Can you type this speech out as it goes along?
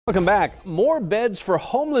Welcome back. More beds for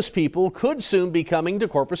homeless people could soon be coming to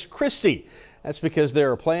Corpus Christi. That's because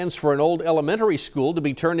there are plans for an old elementary school to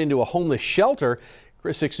be turned into a homeless shelter.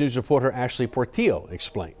 Chris 6 News reporter Ashley Portillo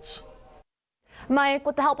explains. Mike,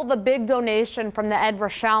 with the help of a big donation from the Ed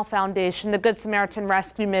Rochelle Foundation, the Good Samaritan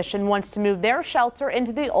Rescue Mission wants to move their shelter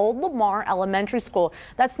into the old Lamar Elementary School.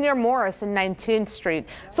 That's near Morris and 19th Street.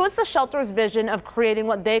 So it's the shelter's vision of creating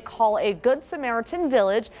what they call a Good Samaritan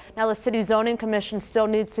Village. Now, the City Zoning Commission still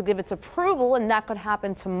needs to give its approval, and that could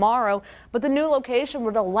happen tomorrow. But the new location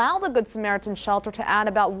would allow the Good Samaritan shelter to add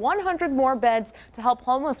about 100 more beds to help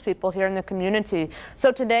homeless people here in the community.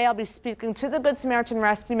 So today I'll be speaking to the Good Samaritan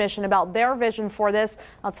Rescue Mission about their vision for this.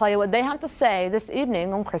 I'll tell you what they have to say this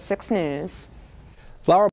evening on Chris 6 News. Flower